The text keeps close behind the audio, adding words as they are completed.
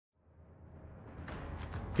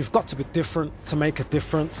You've got to be different to make a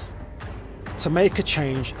difference, to make a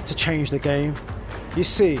change, to change the game. You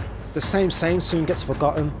see, the same soon gets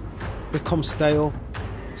forgotten, becomes stale,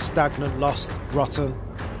 stagnant, lost, rotten.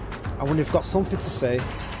 And when you've got something to say,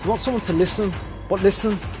 you want someone to listen. But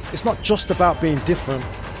listen, it's not just about being different,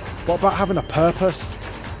 but about having a purpose,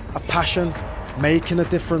 a passion, making a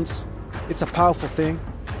difference. It's a powerful thing.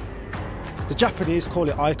 The Japanese call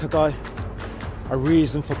it ikigai, a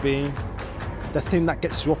reason for being, the thing that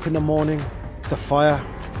gets you up in the morning, the fire.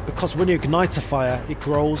 Because when you ignite a fire, it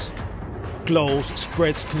grows, glows,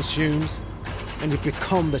 spreads, consumes, and you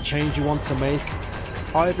become the change you want to make.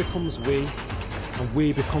 I becomes we, and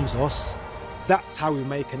we becomes us. That's how we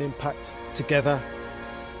make an impact together.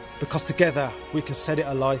 Because together we can set it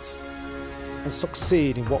alight and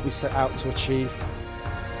succeed in what we set out to achieve.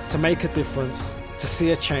 To make a difference, to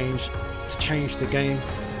see a change, to change the game.